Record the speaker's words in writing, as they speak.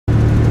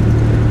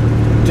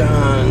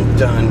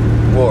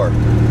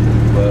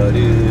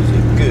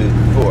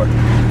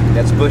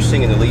are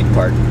singing the lead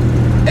part.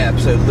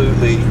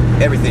 Absolutely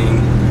everything.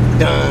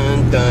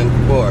 Done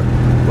for.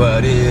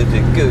 What is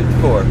it good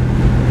for?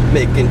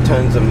 Making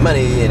tons of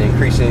money and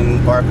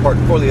increasing our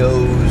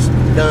portfolios.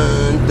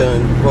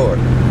 Done for.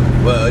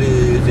 What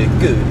is it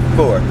good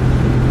for?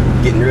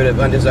 Getting rid of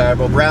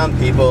undesirable brown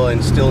people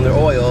and stealing their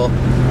oil.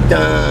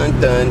 Done.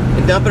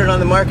 And dumping it on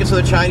the market so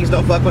the Chinese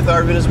don't fuck with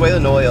our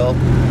Venezuelan oil.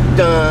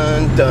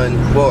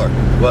 Done for.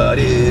 What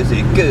is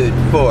it good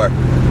for?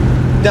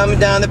 Dumbing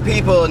down the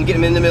people and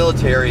getting them in the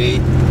military.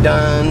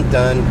 Done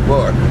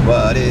for.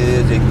 What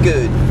is it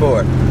good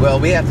for? Well,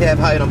 we have to have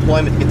high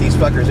unemployment to get these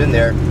fuckers in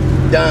there.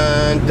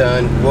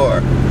 Done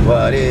for.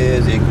 What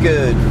is it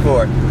good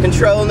for?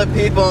 Controlling the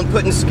people and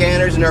putting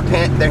scanners in their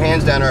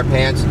hands down our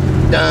pants.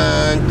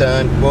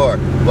 Done for.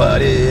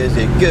 What is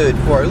it good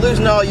for?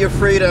 Losing all your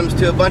freedoms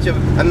to a bunch of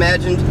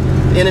imagined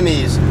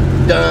enemies.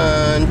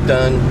 Done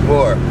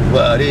for.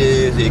 What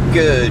is it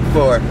good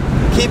for?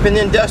 Keeping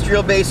the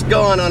industrial base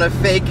going on a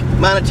fake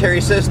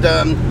monetary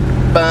system.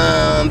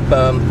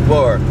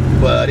 For.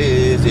 What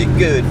is it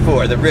good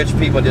for? The rich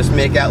people just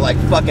make out like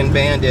fucking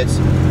bandits.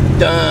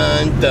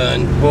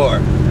 Done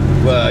for.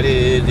 What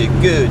is it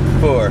good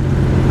for?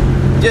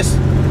 Just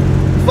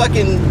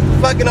fucking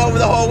over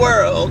the whole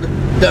world.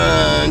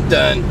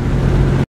 Done.